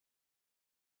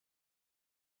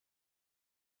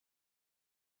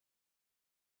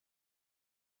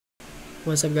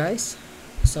What's up guys?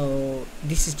 So,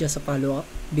 this is just a follow-up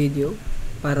video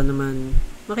para naman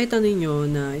makita ninyo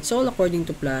na it's all according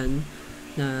to plan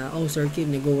na Sir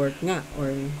Kim, nag-work nga, or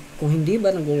kung hindi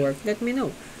ba nag-work, let me know.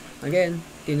 Again,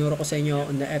 tinuro ko sa inyo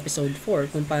on the episode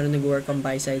 4 kung paano nag-work ang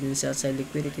buy side and sell side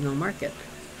liquidity ng market.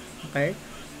 Okay?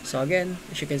 So again,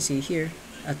 as you can see here,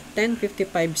 at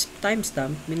 10:55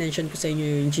 timestamp, minention ko sa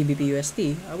inyo yung GBP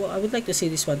USD. I would like to see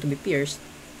this one to be pierced.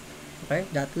 Okay?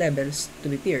 That levels to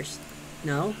be pierced.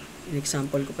 Now,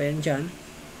 in-example ko pa yan dyan.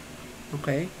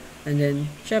 Okay? And then,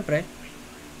 syempre,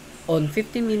 on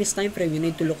 15 minutes time frame, you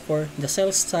need to look for the sell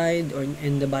side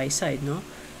and the buy side, no?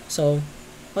 So,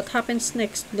 what happens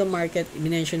next to the market,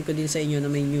 i-mention ko din sa inyo na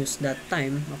may news that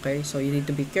time, okay? So, you need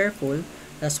to be careful.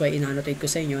 That's why in-annotate ko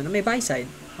sa inyo na may buy side,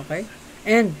 okay?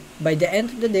 And, by the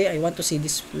end of the day, I want to see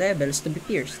these levels to be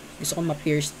pierced. Gusto ko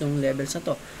ma-pierce tong levels na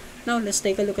to. Now, let's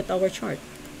take a look at our chart.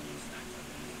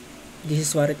 This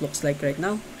is what it looks like right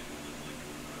now.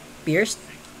 Pierced,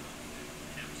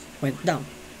 went down.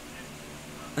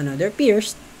 Another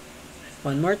pierced,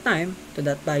 one more time to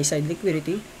that buy side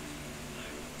liquidity.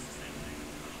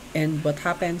 And what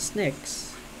happens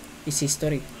next is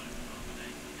history.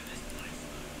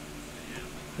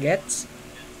 Gets?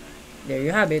 There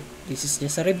you have it. This is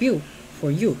just a review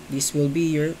for you. This will be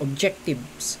your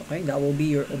objectives. Okay? That will be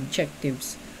your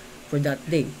objectives for that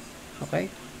day.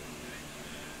 Okay?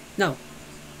 Now,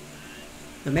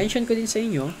 na-mention ko din sa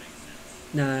inyo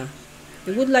na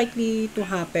it would likely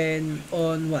to happen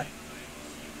on what?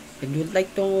 It would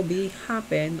like to be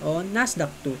happen on Nasdaq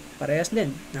too. Parehas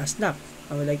din. Nasdaq.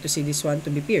 I would like to see this one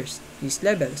to be pierced. These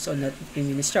levels on that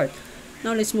 15 minutes chart.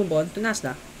 Now, let's move on to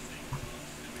Nasdaq.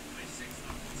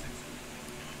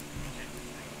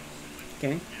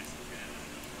 Okay.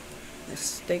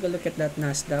 Let's take a look at that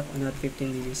Nasdaq on that 15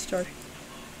 minutes chart.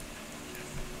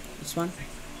 This one.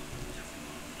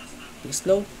 This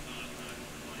low.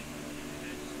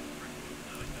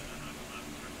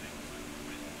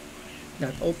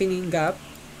 That opening gap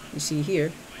you see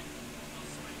here,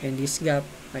 and this gap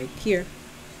right here,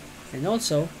 and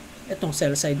also itong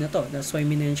sell side na to. That's why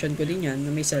minention ko din yan na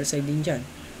may sell side din dyan,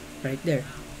 right there.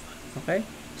 Okay,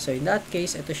 so in that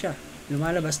case, ito siya,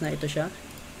 lumalabas na ito siya,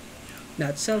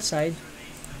 that sell side.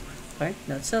 Okay,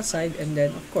 that sell side, and then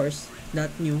of course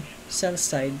that new sell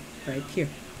side right here.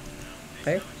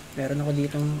 Okay, meron ako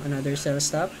ditong another sell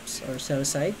stops or sell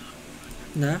side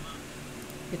na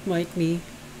it might be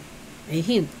a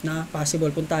hint na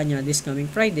possible puntahan niya this coming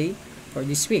Friday or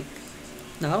this week.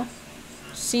 Now,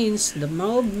 since the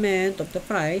movement of the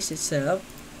price itself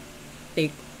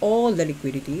take all the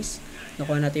liquidities,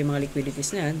 nakuha natin yung mga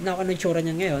liquidities na yan. Now, ano yung tsura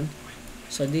niyan ngayon?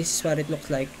 So, this is what it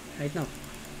looks like right now.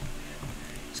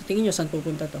 So, tingin nyo saan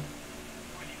pupunta to?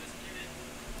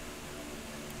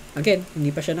 Again,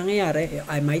 hindi pa siya nangyayari.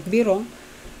 I might be wrong.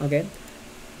 Again,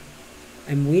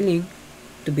 I'm willing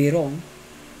to be wrong.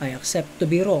 I accept to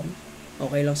be wrong.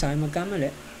 Okay lang sa akin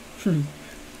magkamali.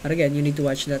 But again, you need to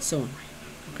watch that zone.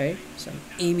 Okay? So, I'm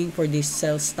aiming for these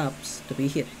sell stops to be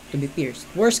hit, to be pierced.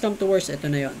 Worst come to worst, ito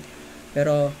na yon.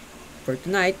 Pero, for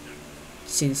tonight,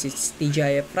 since it's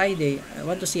TGIF Friday, I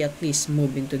want to see at least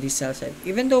move into this sell side.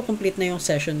 Even though complete na yung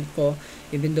session ko,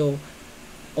 even though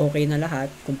okay na lahat,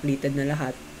 completed na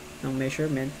lahat ng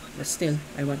measurement, but still,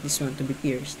 I want this one to be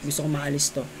pierced. Gusto ko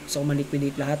maalis to. Gusto ko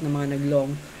ma-liquidate lahat ng mga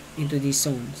nag-long into these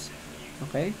zones.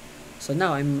 Okay? So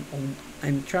now, I'm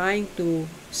trying to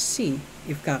see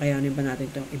if kakayanin ba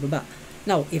natin itong ibaba.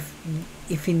 Now, if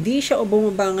hindi siya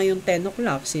bumaba ngayon 10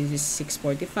 o'clock, since it's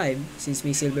 6:45, since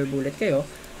may silver bullet kayo,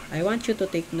 I want you to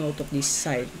take note of this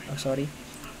side. Oh, sorry.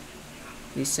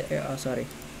 Sorry.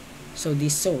 So,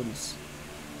 these zones.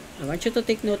 I want you to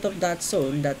take note of that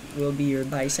zone. That will be your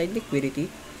buy side liquidity.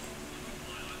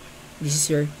 This is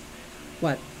your,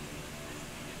 what?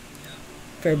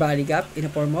 Fair value gap in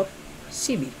a form of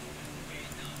CB.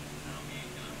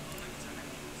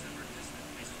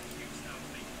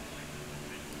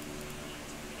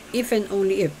 If and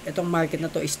only if itong market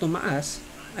na to is tumaas,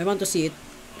 I want to see it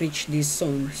reach these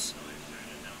zones.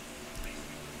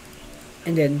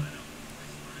 And then,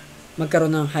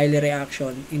 magkaroon ng highly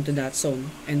reaction into that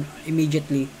zone and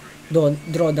immediately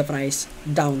draw the price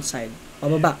downside.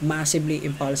 Pababa, massively,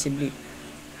 impulsively.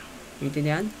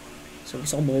 Intindihan? So,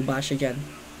 gusto ko bumaba siya dyan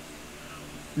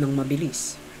ng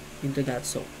mabilis into that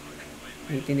zone.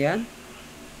 Intindihan?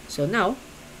 So, now,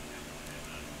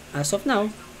 as of now,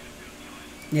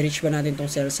 ni-reach ba natin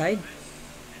tong sell side?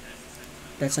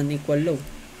 That's an equal low.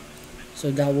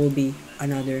 So, that will be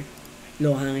another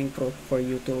low-hanging fruit for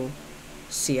you to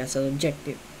see as an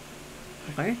objective.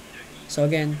 Okay? So,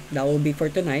 again, that will be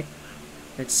for tonight.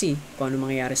 Let's see kung ano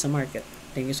mangyayari sa market.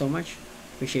 Thank you so much.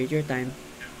 Appreciate your time.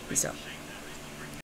 Peace out.